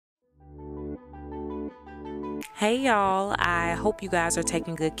Hey y'all, I hope you guys are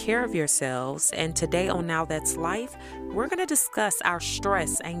taking good care of yourselves. And today on Now That's Life, we're going to discuss our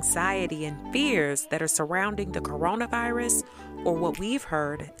stress, anxiety, and fears that are surrounding the coronavirus, or what we've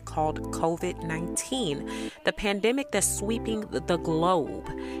heard called COVID-19, the pandemic that's sweeping the globe,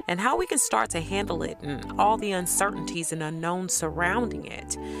 and how we can start to handle it and all the uncertainties and unknowns surrounding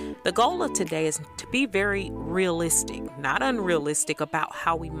it. The goal of today is to be very realistic, not unrealistic about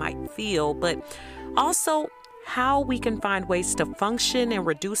how we might feel, but also how we can find ways to function and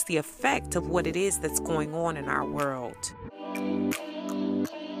reduce the effect of what it is that's going on in our world.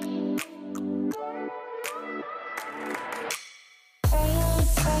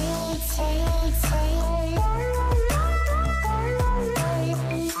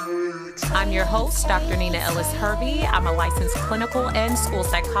 I'm your host, Dr. Nina Ellis Hervey. I'm a licensed clinical and school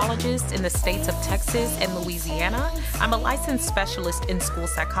psychologist in the states of Texas and Louisiana. I'm a licensed specialist in school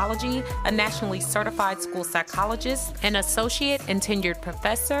psychology, a nationally certified school psychologist, an associate and tenured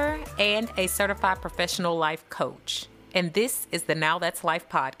professor, and a certified professional life coach. And this is the Now That's Life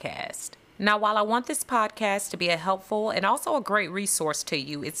podcast. Now, while I want this podcast to be a helpful and also a great resource to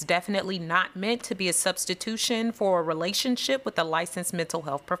you, it's definitely not meant to be a substitution for a relationship with a licensed mental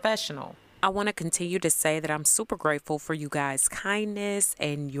health professional. I want to continue to say that I'm super grateful for you guys' kindness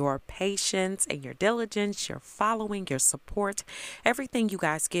and your patience and your diligence, your following, your support, everything you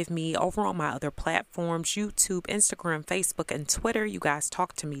guys give me over on my other platforms, YouTube, Instagram, Facebook, and Twitter. You guys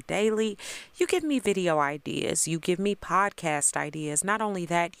talk to me daily. You give me video ideas. You give me podcast ideas. Not only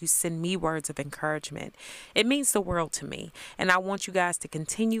that, you send me words of encouragement. It means the world to me. And I want you guys to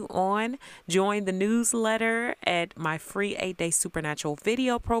continue on. Join the newsletter at my free 8-day supernatural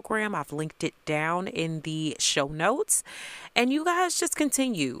video program. I've linked it down in the show notes, and you guys just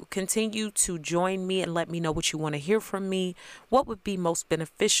continue to join me and let me know what you want to hear from me, what would be most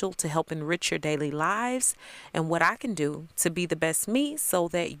beneficial to help enrich your daily lives, and what I can do to be the best me so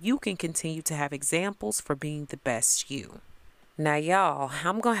that you can continue to have examples for being the best you. Now, y'all,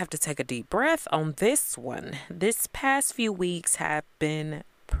 I'm going to have to take a deep breath on this one. This past few weeks have been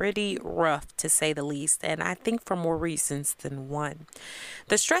pretty rough, to say the least, and I think for more reasons than one.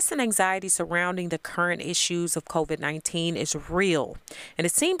 The stress and anxiety surrounding the current issues of COVID-19 is real, and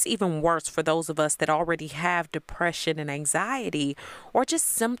it seems even worse for those of us that already have depression and anxiety, or just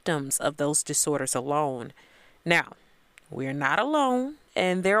symptoms of those disorders alone. Now, we're not alone,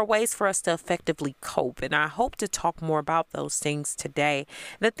 and there are ways for us to effectively cope, and I hope to talk more about those things today,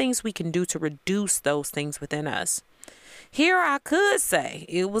 the things we can do to reduce those things within us. Here I could say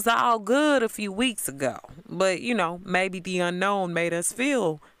it was all good a few weeks ago, but maybe the unknown made us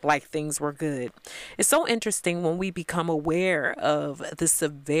feel like things were good. It's so interesting when we become aware of the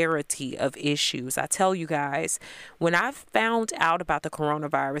severity of issues. I tell you guys, when I found out about the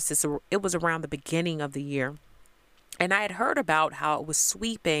coronavirus, it was around the beginning of the year. And I had heard about how it was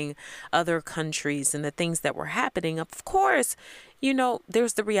sweeping other countries and the things that were happening. Of course,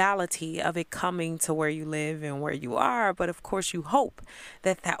 there's the reality of it coming to where you live and where you are. But of course, you hope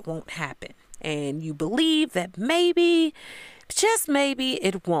that that won't happen. And you believe that maybe, just maybe,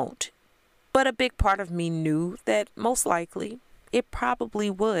 it won't. But a big part of me knew that most likely it probably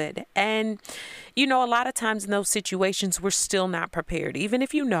would. And, a lot of times in those situations, we're still not prepared. Even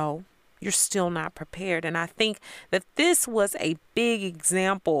if you're still not prepared. And I think that this was a big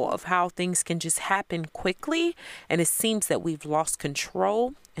example of how things can just happen quickly. And it seems that we've lost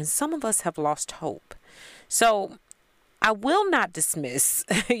control, and some of us have lost hope. So I will not dismiss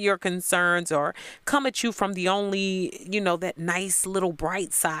your concerns or come at you from the only, that nice little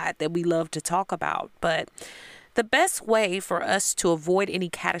bright side that we love to talk about. But the best way for us to avoid any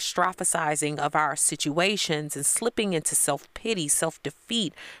catastrophizing of our situations and slipping into self-pity,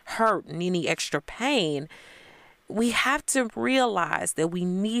 self-defeat, hurt, and any extra pain, we have to realize that we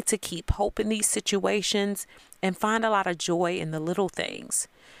need to keep hope in these situations and find a lot of joy in the little things.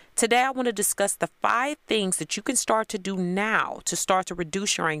 Today, I want to discuss the 5 things that you can start to do now to start to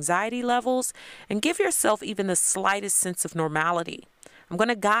reduce your anxiety levels and give yourself even the slightest sense of normality. I'm going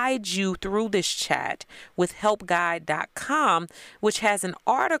to guide you through this chat with helpguide.com, which has an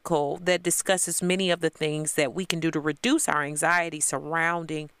article that discusses many of the things that we can do to reduce our anxiety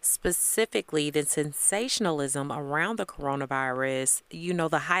surrounding specifically the sensationalism around the coronavirus,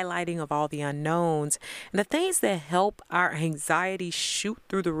 the highlighting of all the unknowns and the things that help our anxiety shoot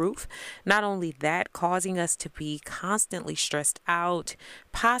through the roof. Not only that, causing us to be constantly stressed out,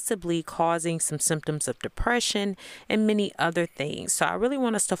 possibly causing some symptoms of depression and many other things. So I really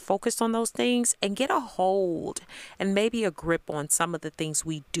want us to focus on those things and get a hold and maybe a grip on some of the things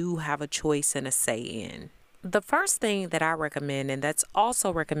we do have a choice and a say in. The first thing that I recommend, and that's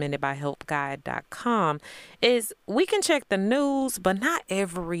also recommended by helpguide.com, is we can check the news, but not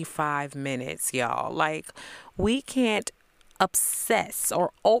every 5 minutes, y'all. Like, we can't obsess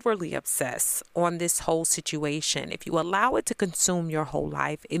or overly obsess on this whole situation. If you allow it to consume your whole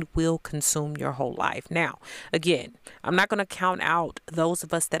life, it will consume your whole life. Now, again, I'm not going to count out those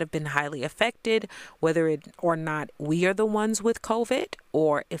of us that have been highly affected, whether it or not we are the ones with COVID,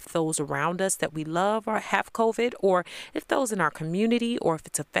 or if those around us that we love or have COVID, or if those in our community, or if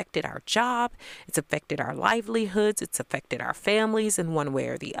it's affected our job, it's affected our livelihoods, it's affected our families in one way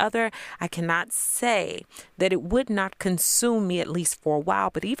or the other. I cannot say that it would not consume me at least for a while,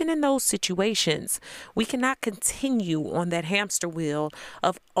 but even in those situations, we cannot continue on that hamster wheel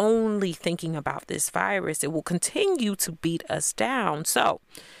of only thinking about this virus. It will continue to beat us down. So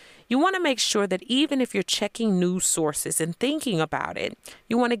you want to make sure that even if you're checking news sources and thinking about it,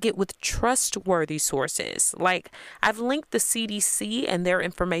 you want to get with trustworthy sources. Like, I've linked the CDC and their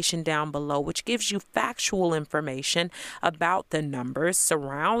information down below, which gives you factual information about the numbers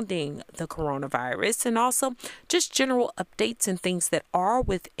surrounding the coronavirus, and also just general updates and things that are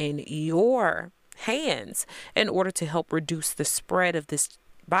within your hands in order to help reduce the spread of this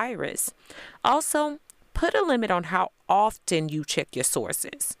virus. Also, put a limit on how often you check your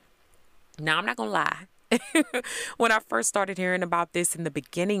sources. Now, I'm not going to lie. When I first started hearing about this in the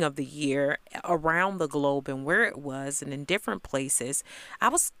beginning of the year around the globe and where it was and in different places, I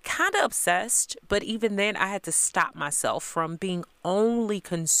was kind of obsessed. But even then, I had to stop myself from being only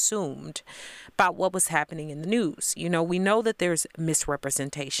consumed by what was happening in the news. You know, we know that there's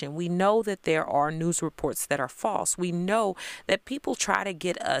misrepresentation. We know that there are news reports that are false. We know that people try to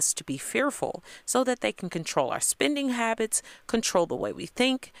get us to be fearful so that they can control our spending habits, control the way we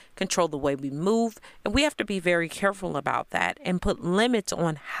think, control the way we move. And we have to be very careful about that and put limits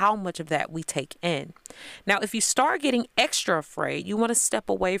on how much of that we take in. Now, if you start getting extra afraid, you want to step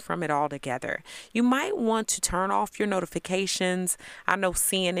away from it altogether. You might want to turn off your notifications. I know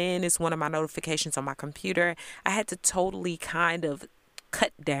CNN is one of my notifications on my computer. I had to totally kind of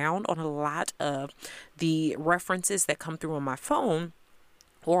cut down on a lot of the references that come through on my phone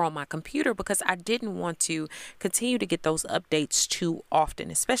or on my computer, because I didn't want to continue to get those updates too often,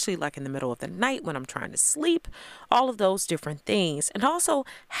 especially like in the middle of the night when I'm trying to sleep, all of those different things. And also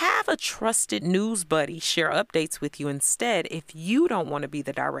have a trusted news buddy share updates with you instead if you don't want to be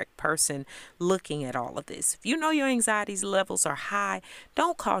the direct person looking at all of this. If you know your anxiety levels are high,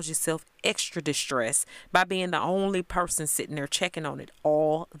 don't cause yourself extra distress by being the only person sitting there checking on it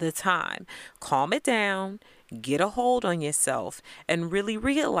all the time. Calm it down. Get a hold on yourself and really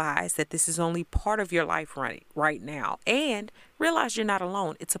realize that this is only part of your life right now. And realize you're not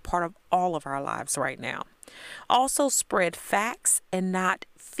alone. It's a part of all of our lives right now. Also, spread facts and not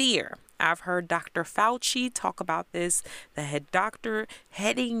fear. I've heard Dr. Fauci talk about this, the head doctor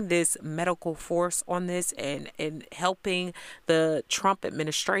heading this medical force on this and helping the Trump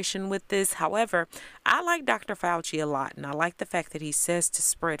administration with this. However, I like Dr. Fauci a lot, and I like the fact that he says to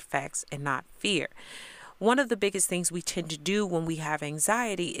spread facts and not fear. One of the biggest things we tend to do when we have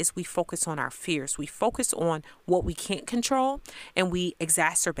anxiety is we focus on our fears. We focus on what we can't control and we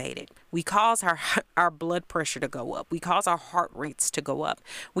exacerbate it. We cause our blood pressure to go up. We cause our heart rates to go up.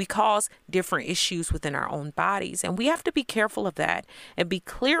 We cause different issues within our own bodies. And we have to be careful of that and be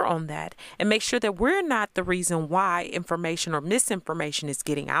clear on that and make sure that we're not the reason why information or misinformation is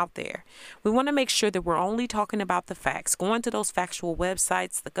getting out there. We want to make sure that we're only talking about the facts, going to those factual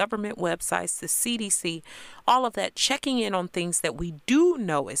websites, the government websites, the CDC, all of that, checking in on things that we do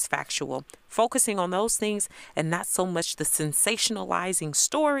know is factual, focusing on those things and not so much the sensationalizing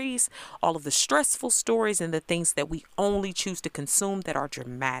stories, all of the stressful stories and the things that we only choose to consume that are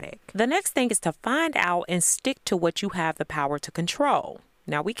dramatic. The next thing is to find out and stick to what you have the power to control.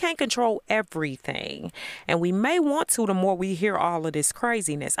 Now, we can't control everything, and we may want to the more we hear all of this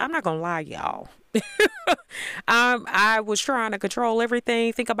craziness. I'm not going to lie, y'all. I was trying to control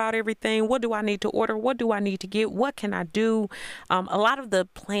everything, think about everything. What do I need to order? What do I need to get? What can I do? A lot of the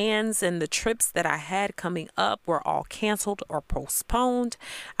plans and the trips that I had coming up were all canceled or postponed.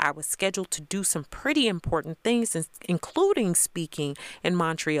 I was scheduled to do some pretty important things, including speaking in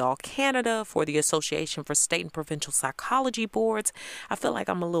Montreal, Canada for the Association for State and Provincial Psychology Boards. I feel like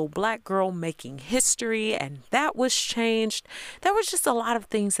I'm a little Black girl making history, and that was changed. There was just a lot of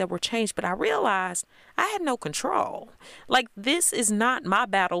things that were changed, but I realized I had no control. Like, this is not my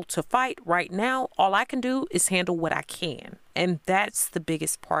battle to fight right now. All I can do is handle what I can. And that's the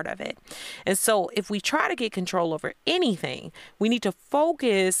biggest part of it. And so if we try to get control over anything, we need to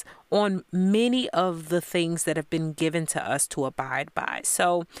focus on many of the things that have been given to us to abide by.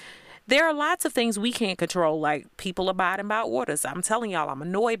 So There are lots of things we can't control, like people abiding by orders. I'm telling y'all, I'm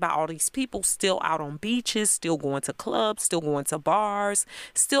annoyed by all these people still out on beaches, still going to clubs, still going to bars,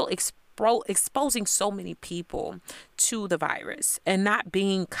 still exposing so many people to the virus and not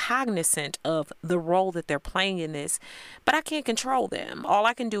being cognizant of the role that they're playing in this. But I can't control them. All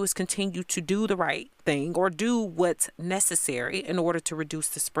I can do is continue to do the right thing or do what's necessary in order to reduce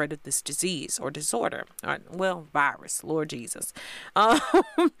the spread of this disease or disorder. Well, virus, Lord Jesus.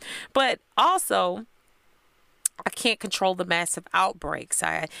 But also, I can't control the massive outbreaks.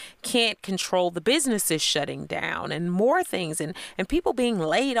 I can't control the businesses shutting down and more things and people being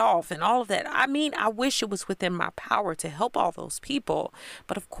laid off and all of that. I mean, I wish it was within my power to help all those people.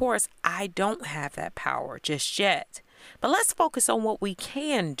 But of course, I don't have that power just yet. But let's focus on what we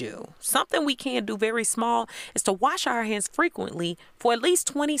can do. Something we can do very small is to wash our hands frequently for at least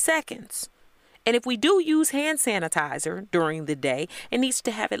 20 seconds. And if we do use hand sanitizer during the day, it needs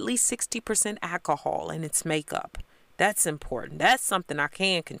to have at least 60% alcohol in its makeup. That's important. That's something I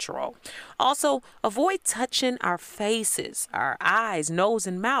can control. Also, avoid touching our faces, our eyes, nose,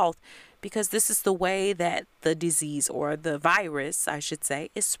 and mouth, because this is the way that the disease, or the virus, I should say,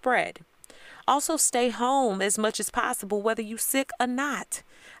 is spread. Also, stay home as much as possible, whether you're sick or not.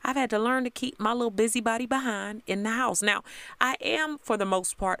 I've had to learn to keep my little busybody behind in the house. Now, I am, for the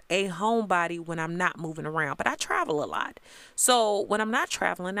most part, a homebody when I'm not moving around, but I travel a lot. So when I'm not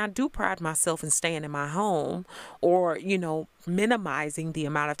traveling, I do pride myself in staying in my home or, minimizing the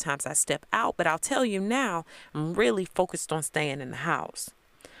amount of times I step out. But I'll tell you now, I'm really focused on staying in the house.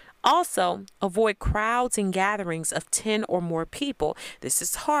 Also, avoid crowds and gatherings of 10 or more people. This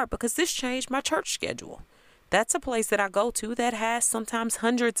is hard because this changed my church schedule. That's a place that I go to that has sometimes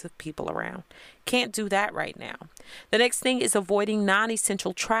hundreds of people around. Can't do that right now. The next thing is avoiding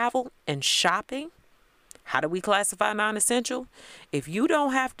non-essential travel and shopping. How do we classify non-essential? If you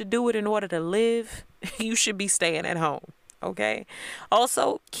don't have to do it in order to live, you should be staying at home. Okay?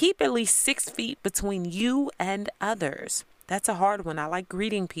 Also, keep at least 6 feet between you and others. That's a hard one. I like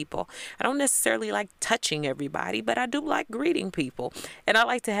greeting people. I don't necessarily like touching everybody, but I do like greeting people. And I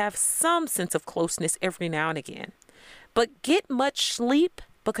like to have some sense of closeness every now and again. But get much sleep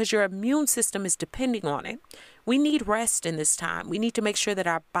because your immune system is depending on it. We need rest in this time. We need to make sure that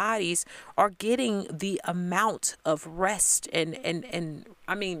our bodies are getting the amount of rest and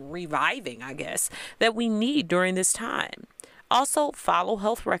reviving, I guess, that we need during this time. Also, follow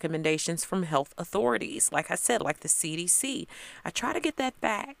health recommendations from health authorities. Like I said, like the CDC. I try to get that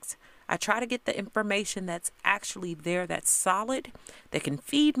fact. I try to get the information that's actually there, that's solid, that can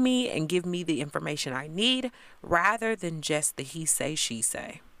feed me and give me the information I need, rather than just the he say, she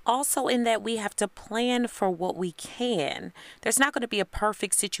say. Also, in that we have to plan for what we can. There's not going to be a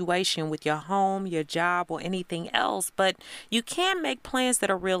perfect situation with your home, your job, or anything else, but you can make plans that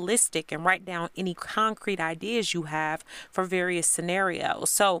are realistic and write down any concrete ideas you have for various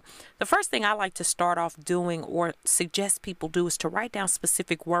scenarios. So the first thing I like to start off doing or suggest people do is to write down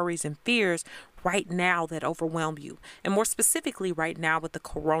specific worries and fears right now that overwhelm you, and more specifically right now with the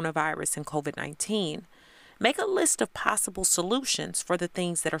coronavirus and COVID-19. Make a list of possible solutions for the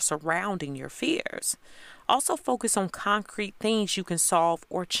things that are surrounding your fears. Also focus on concrete things you can solve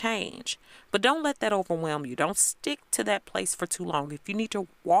or change. But don't let that overwhelm you. Don't stick to that place for too long. If you need to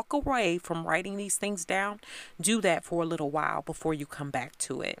walk away from writing these things down, do that for a little while before you come back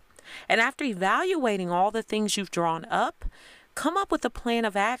to it. And after evaluating all the things you've drawn up, come up with a plan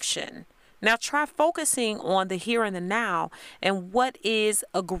of action. Now try focusing on the here and the now and what is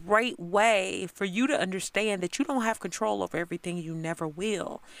a great way for you to understand that you don't have control over everything. You never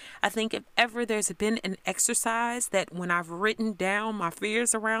will. I think if ever there's been an exercise that when I've written down my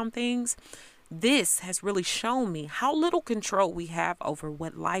fears around things, this has really shown me how little control we have over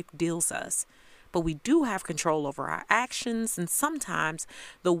what life deals us. But we do have control over our actions and sometimes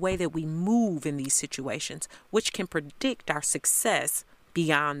the way that we move in these situations, which can predict our success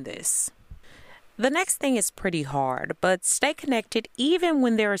beyond this. The next thing is pretty hard, but stay connected even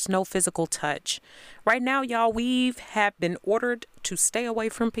when there is no physical touch. Right now, y'all, we have been ordered to stay away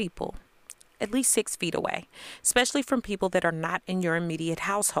from people, at least 6 feet away, especially from people that are not in your immediate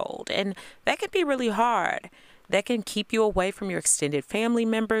household. And that can be really hard. That can keep you away from your extended family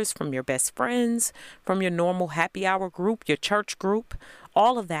members, from your best friends, from your normal happy hour group, your church group,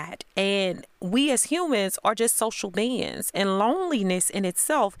 all of that. And we as humans are just social beings, and loneliness in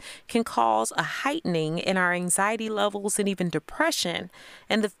itself can cause a heightening in our anxiety levels and even depression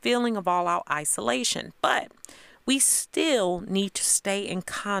and the feeling of all-out isolation. But we still need to stay in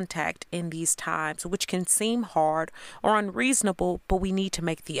contact in these times, which can seem hard or unreasonable, but we need to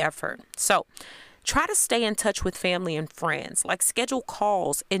make the effort. So Try to stay in touch with family and friends, like schedule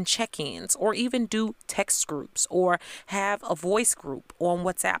calls and check-ins, or even do text groups or have a voice group on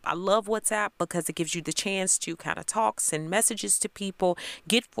WhatsApp. I love WhatsApp because it gives you the chance to kind of talk, send messages to people,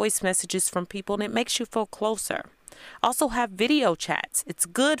 get voice messages from people, and it makes you feel closer. Also have video chats. It's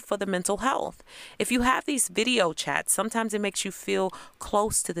good for the mental health. If you have these video chats, sometimes it makes you feel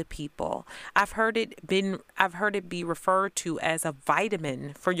close to the people. I've heard it be referred to as a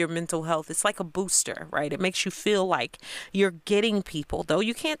vitamin for your mental health. It's like a booster, right? It makes you feel like you're getting people. Though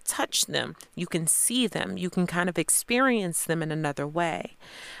you can't touch them, you can see them. You can kind of experience them in another way.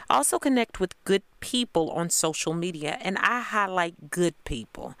 Also connect with good people on social media, and I highlight good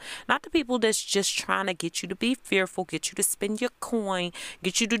people, not the people that's just trying to get you to be fearful, get you to spend your coin,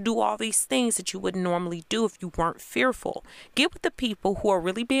 get you to do all these things that you wouldn't normally do if you weren't fearful. Get with the people who are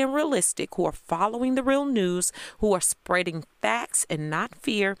really being realistic, who are following the real news, who are spreading facts and not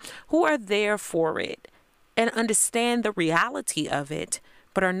fear, who are there for it and understand the reality of it,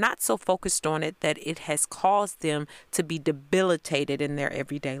 but are not so focused on it that it has caused them to be debilitated in their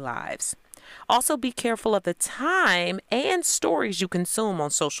everyday lives. Also, be careful of the time and stories you consume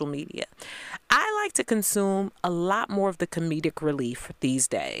on social media. I like to consume a lot more of the comedic relief these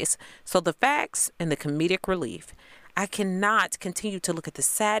days. So the facts and the comedic relief. I cannot continue to look at the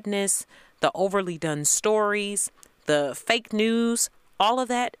sadness, the overly done stories, the fake news, all of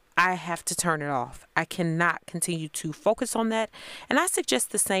that. I have to turn it off. I cannot continue to focus on that. And I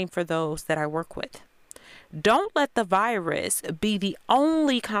suggest the same for those that I work with. Don't let the virus be the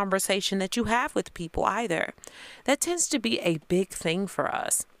only conversation that you have with people either. That tends to be a big thing for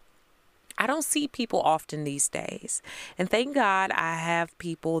us. I don't see people often these days. And thank God I have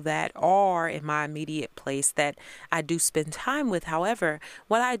people that are in my immediate place that I do spend time with. However,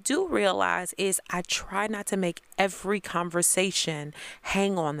 what I do realize is I try not to make every conversation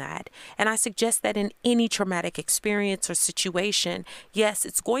hang on that. And I suggest that in any traumatic experience or situation, yes,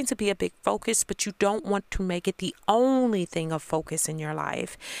 it's going to be a big focus, but you don't want to make it the only thing of focus in your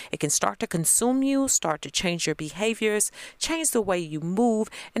life. It can start to consume you, start to change your behaviors, change the way you move,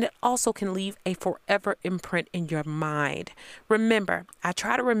 and it also can leave a forever imprint in your mind. Remember, I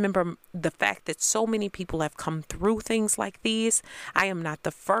try to remember the fact that so many people have come through things like these. I am not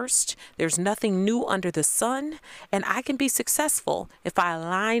the first. There's nothing new under the sun, and I can be successful if I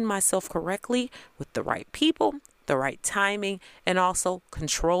align myself correctly with the right people, the right timing, and also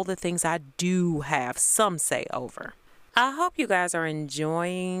control the things I do have some say over. I hope you guys are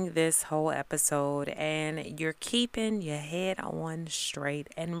enjoying this whole episode and you're keeping your head on straight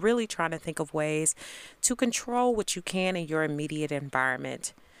and really trying to think of ways to control what you can in your immediate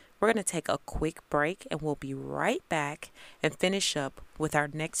environment. We're going to take a quick break and we'll be right back and finish up with our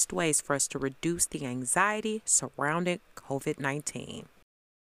next ways for us to reduce the anxiety surrounding COVID-19.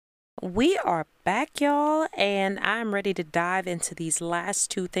 We are back, y'all, and I'm ready to dive into these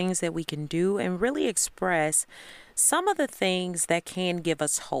last two things that we can do and really express some of the things that can give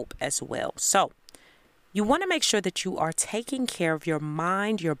us hope as well. So you want to make sure that you are taking care of your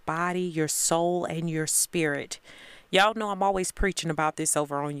mind, your body, your soul, and your spirit. Y'all know I'm always preaching about this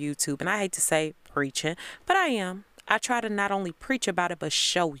over on YouTube, and I hate to say preaching, but I am. I try to not only preach about it, but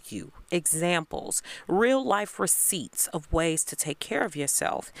show you examples, real life receipts of ways to take care of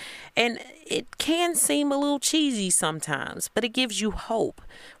yourself. And it can seem a little cheesy sometimes, but it gives you hope.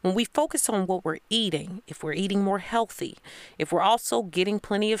 When we focus on what we're eating, if we're eating more healthy, if we're also getting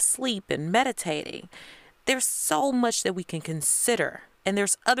plenty of sleep and meditating, there's so much that we can consider. And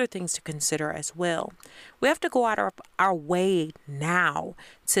there's other things to consider as well. We have to go out of our way now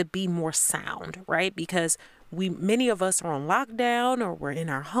to be more sound, right? Because many of us are on lockdown or we're in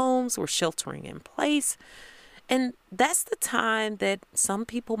our homes, we're sheltering in place. And that's the time that some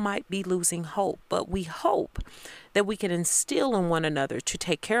people might be losing hope. But we hope that we can instill in one another to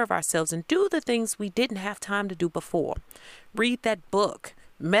take care of ourselves and do the things we didn't have time to do before. Read that book.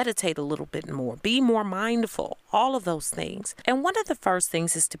 Meditate a little bit more, be more mindful, all of those things. And one of the first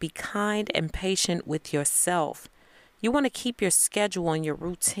things is to be kind and patient with yourself. You want to keep your schedule and your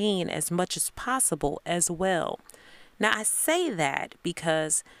routine as much as possible as well. Now, I say that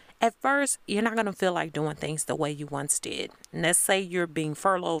because at first, you're not going to feel like doing things the way you once did. And let's say you're being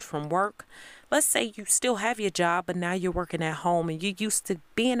furloughed from work. Let's say you still have your job, but now you're working at home and you're used to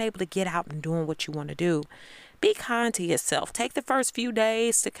being able to get out and doing what you want to do. Be kind to yourself. Take the first few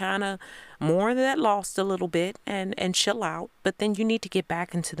days to kind of mourn that loss a little bit and chill out. But then you need to get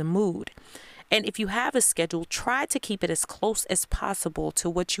back into the mood. And if you have a schedule, try to keep it as close as possible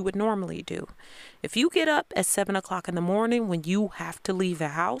to what you would normally do. If you get up at 7 o'clock in the morning when you have to leave the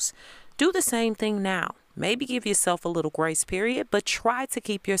house, do the same thing now. Maybe give yourself a little grace period, but try to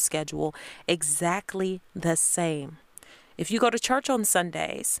keep your schedule exactly the same. If you go to church on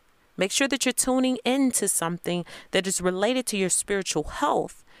Sundays, make sure that you're tuning into something that is related to your spiritual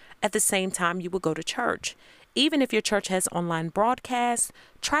health at the same time you will go to church. Even if your church has online broadcasts,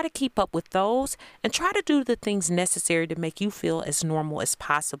 try to keep up with those and try to do the things necessary to make you feel as normal as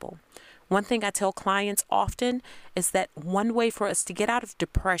possible. One thing I tell clients often is that one way for us to get out of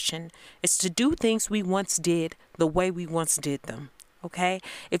depression is to do things we once did the way we once did them. Okay?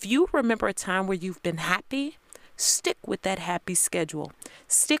 If you remember a time where you've been happy, stick with that happy schedule.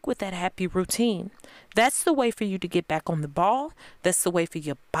 Stick with that happy routine. That's the way for you to get back on the ball. That's the way for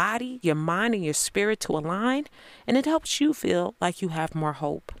your body, your mind, and your spirit to align. And it helps you feel like you have more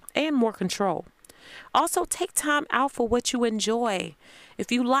hope and more control. Also, take time out for what you enjoy.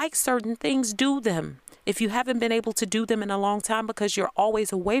 If you like certain things, do them. If you haven't been able to do them in a long time because you're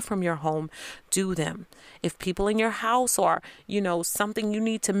always away from your home, do them. If people in your house are, something you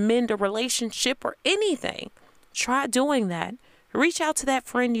need to mend a relationship or anything, try doing that. Reach out to that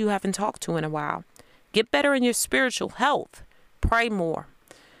friend you haven't talked to in a while. Get better in your spiritual health. Pray more.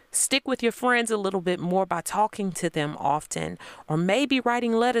 Stick with your friends a little bit more by talking to them often, or maybe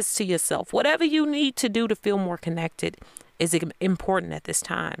writing letters to yourself. Whatever you need to do to feel more connected is important at this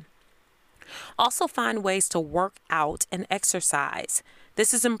time. Also, find ways to work out and exercise.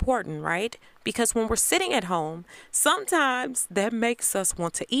 This is important, right? Because when we're sitting at home, sometimes that makes us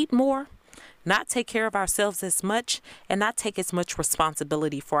want to eat more, not take care of ourselves as much, and not take as much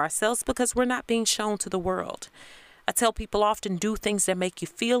responsibility for ourselves because we're not being shown to the world. I tell people often do things that make you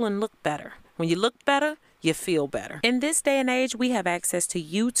feel and look better. When you look better, you feel better. In this day and age, we have access to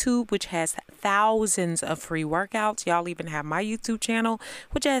YouTube, which has thousands of free workouts. Y'all even have my YouTube channel,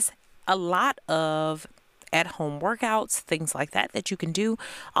 which has a lot of at-home workouts, things like that you can do.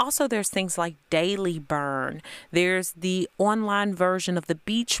 Also, there's things like Daily Burn. There's the online version of the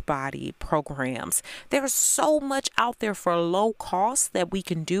Beachbody programs. There's so much out there for low cost that we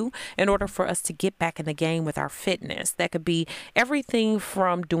can do in order for us to get back in the game with our fitness. That could be everything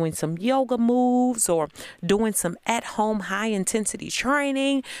from doing some yoga moves or doing some at-home high-intensity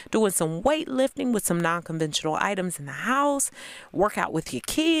training, doing some weightlifting with some non-conventional items in the house, work out with your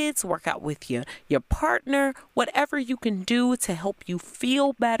kids, work out with your partner. Whatever you can do to help you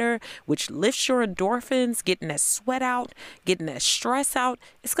feel better, which lifts your endorphins, getting that sweat out, getting that stress out,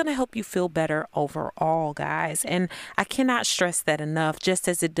 it's going to help you feel better overall, guys. And I cannot stress that enough, just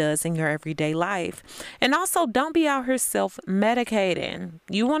as it does in your everyday life. And also, don't be out here self-medicating.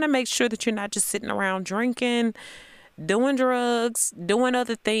 You want to make sure that you're not just sitting around drinking, doing drugs, doing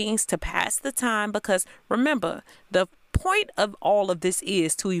other things to pass the time, because remember, the point of all of this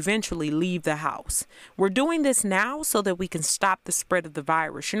is to eventually leave the house. We're doing this now so that we can stop the spread of the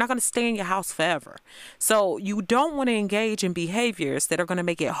virus. You're not going to stay in your house forever. So you don't want to engage in behaviors that are going to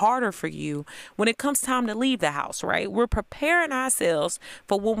make it harder for you when it comes time to leave the house, right? We're preparing ourselves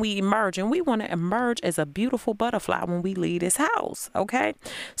for when we emerge, and we want to emerge as a beautiful butterfly when we leave this house, okay?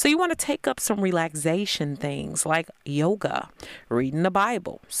 So you want to take up some relaxation things like yoga, reading the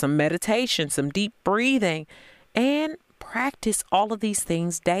Bible, some meditation, some deep breathing, and practice all of these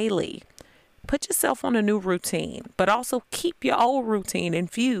things daily. Put yourself on a new routine, but also keep your old routine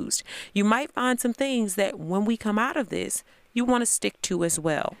infused. You might find some things that when we come out of this, you want to stick to as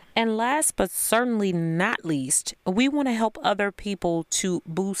well. And last but certainly not least, we want to help other people to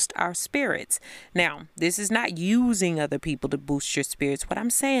boost our spirits. Now, this is not using other people to boost your spirits. What I'm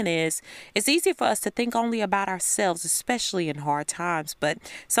saying is, it's easy for us to think only about ourselves, especially in hard times, but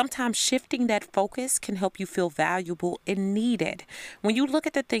sometimes shifting that focus can help you feel valuable and needed. When you look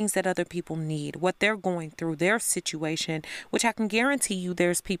at the things that other people need, what they're going through, their situation, which I can guarantee you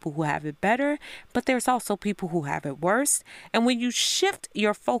there's people who have it better, but there's also people who have it worse. And when you shift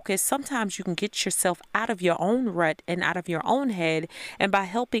your focus, sometimes you can get yourself out of your own rut and out of your own head. And by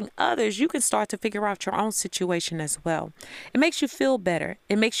helping others, you can start to figure out your own situation as well. It makes you feel better.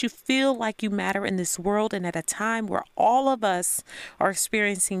 It makes you feel like you matter in this world. And at a time where all of us are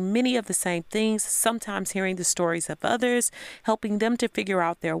experiencing many of the same things, sometimes hearing the stories of others, helping them to figure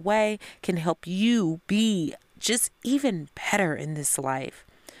out their way can help you be just even better in this life.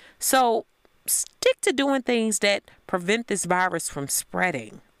 So stick to doing things that prevent this virus from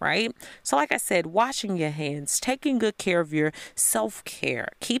spreading, right? So like I said, washing your hands, taking good care of your self-care,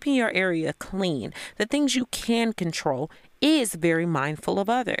 keeping your area clean, the things you can control, is very mindful of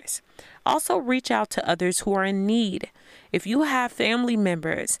others. Also, reach out to others who are in need. If you have family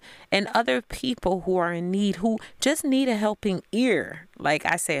members and other people who are in need, who just need a helping ear, like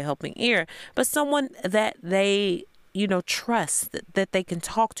I say, a helping ear, but someone that they trust that they can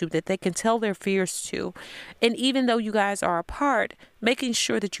talk to, that they can tell their fears to. And even though you guys are apart, making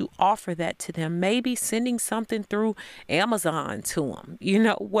sure that you offer that to them, maybe sending something through Amazon to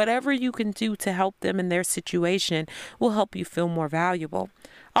them, whatever you can do to help them in their situation will help you feel more valuable.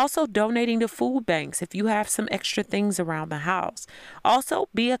 Also, donating to food banks if you have some extra things around the house. Also,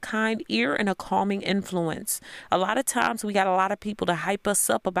 be a kind ear and a calming influence. A lot of times we got a lot of people to hype us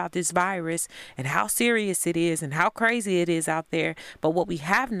up about this virus and how serious it is and how crazy it is out there. But what we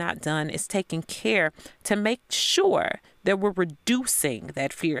have not done is taking care to make sure that we're reducing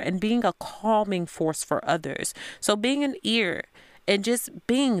that fear and being a calming force for others. So being an ear and just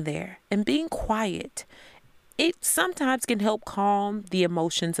being there and being quiet, it sometimes can help calm the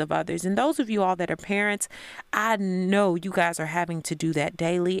emotions of others. And those of you all that are parents, I know you guys are having to do that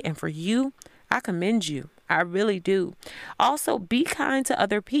daily. And for you, I commend you. I really do. Also, be kind to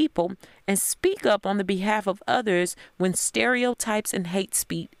other people and speak up on the behalf of others when stereotypes and hate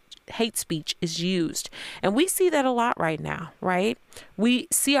speech is used. And we see that a lot right now, right? We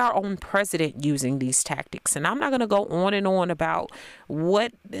see our own president using these tactics. And I'm not going to go on and on about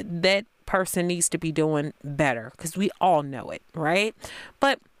what that person needs to be doing better, because we all know it, right?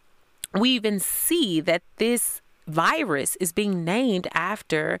 But we even see that this virus is being named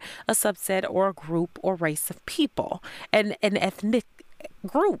after a subset or a group or race of people and an ethnic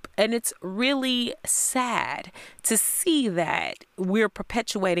group. And it's really sad to see that we're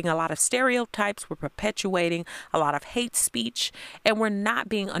perpetuating a lot of stereotypes, we're perpetuating a lot of hate speech, and we're not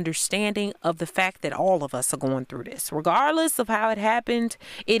being understanding of the fact that all of us are going through this. Regardless of how it happened,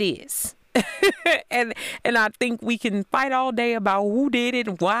 it is. and I think we can fight all day about who did it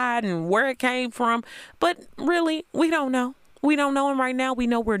and why and where it came from, but really, we don't know. We don't know, and right now we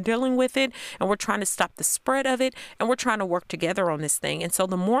know we're dealing with it, and we're trying to stop the spread of it, and we're trying to work together on this thing. And so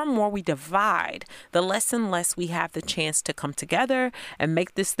the more and more we divide, the less and less we have the chance to come together and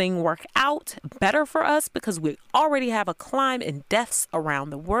make this thing work out better for us, because we already have a climb in deaths around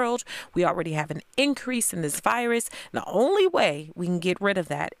the world. We already have an increase in this virus. The only way we can get rid of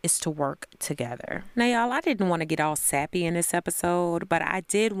that is to work together. Now, y'all, I didn't want to get all sappy in this episode, but I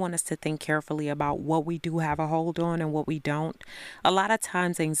did want us to think carefully about what we do have a hold on and what we don't. A lot of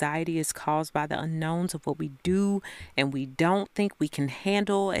times anxiety is caused by the unknowns of what we do and we don't think we can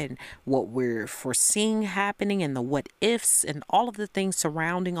handle, and what we're foreseeing happening, and the what ifs and all of the things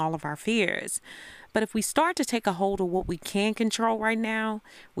surrounding all of our fears. But if we start to take a hold of what we can control right now,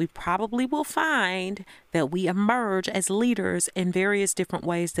 we probably will find that we emerge as leaders in various different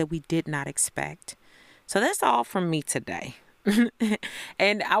ways that we did not expect. So that's all from me today.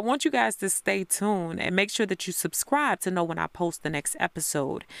 And I want you guys to stay tuned and make sure that you subscribe to know when I post the next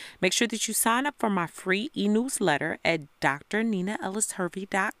episode. Make sure that you sign up for my free e-newsletter at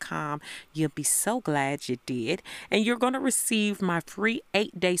drninaellishervey.com. You'll be so glad you did. And you're going to receive my free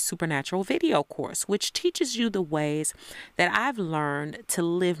 8-day supernatural video course, which teaches you the ways that I've learned to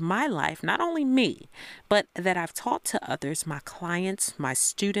live my life, not only me, but that I've taught to others, my clients, my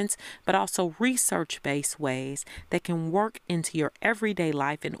students, but also research-based ways that can work into your everyday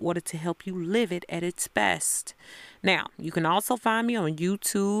life in order to help you live it at its best. Now, you can also find me on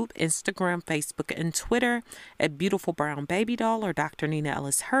YouTube, Instagram, Facebook, and Twitter at Beautiful Brown Baby Doll or Dr. Nina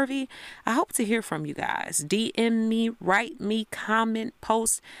Ellis Hervey. I hope to hear from you guys. DM me, write me, comment,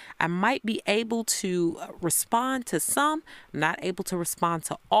 post. I might be able to respond to some. I'm not able to respond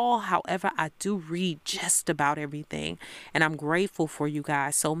to all. However, I do read just about everything, and I'm grateful for you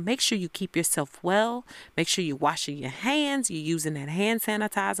guys. So make sure you keep yourself well. Make sure you're washing your hands. You're using that hand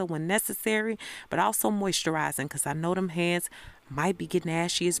sanitizer when necessary, but also moisturizing, because I know them hands might be getting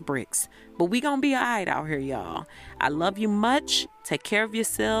ashy as bricks. But we gonna be all right out here, y'all. I love you much. Take care of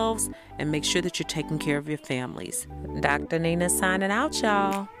yourselves and make sure that you're taking care of your families. Dr. Nina signing out,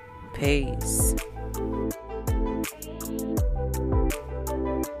 y'all. Peace.